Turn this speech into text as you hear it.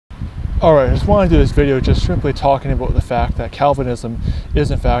Alright, I just want to do this video just simply talking about the fact that Calvinism is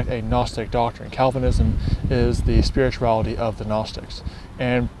in fact a Gnostic doctrine. Calvinism is the spirituality of the Gnostics.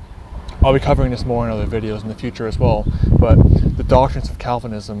 And I'll be covering this more in other videos in the future as well, but the doctrines of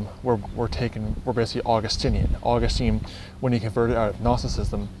Calvinism were basically Augustinian. Augustine, when he converted out of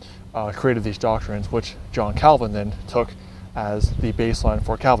Gnosticism, created these doctrines, which John Calvin then took as the baseline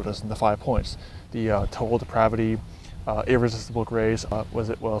for Calvinism, the 5 points. The total depravity, irresistible grace, there's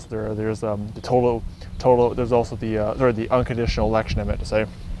the total, there's also the unconditional election, I meant to say,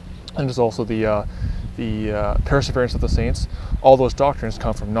 and there's also the perseverance of the saints. All those doctrines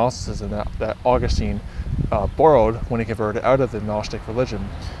come from Gnosticism that Augustine borrowed when he converted out of the Gnostic religion,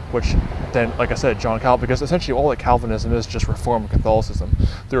 which then, like I said, John Calvin, because essentially all that Calvinism is just Reformed Catholicism.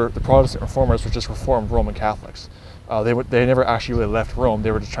 The Protestant Reformers were just Reformed Roman Catholics. They never actually really left Rome.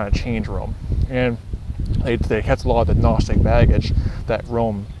 They were just trying to change Rome, and they kept a lot of the Gnostic baggage that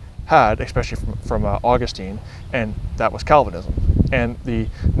Rome had, especially from Augustine, and that was Calvinism. And the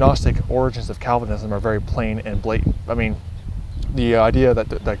Gnostic origins of Calvinism are very plain and blatant. I mean, the idea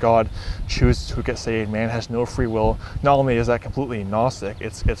that God chooses who gets saved, man has no free will, not only is that completely Gnostic,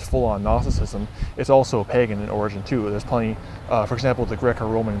 it's full-on Gnosticism, it's also pagan in origin too. There's plenty, for example, the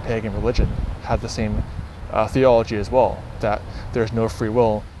Greco-Roman pagan religion had the same theology as well, that there's no free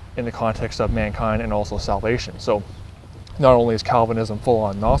will in the context of mankind and also salvation. So not only is Calvinism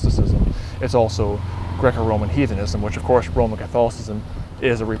full-on Gnosticism, it's also Greco-Roman heathenism, which of course Roman Catholicism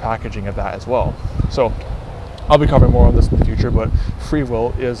is a repackaging of that as well. So I'll be covering more on this in the future, but free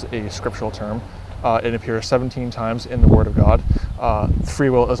will is a scriptural term. It appears 17 times in the Word of God. Free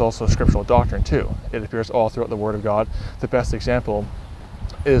will is also a scriptural doctrine too. It appears all throughout the Word of God. The best example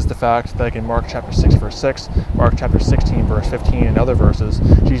is the fact that, like in Mark chapter 6 verse 6, Mark chapter 16 verse 15, and other verses,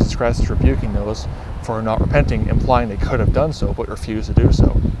 Jesus Christ is rebuking those for not repenting, implying they could have done so but refused to do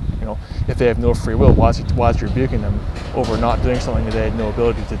so. You know, if they have no free will, why is he rebuking them over not doing something that they had no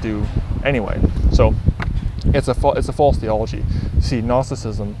ability to do anyway? So it's a false theology. See,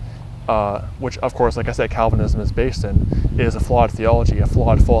 Gnosticism, which of course, like I said, Calvinism is based in, is a flawed theology, a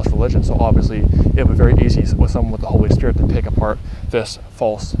flawed false religion. So obviously it would be very easy with someone with the Holy Spirit to pick apart this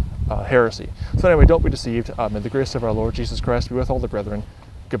false heresy. So anyway, don't be deceived. May the grace of our Lord Jesus Christ be with all the brethren.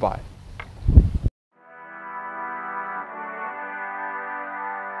 Goodbye.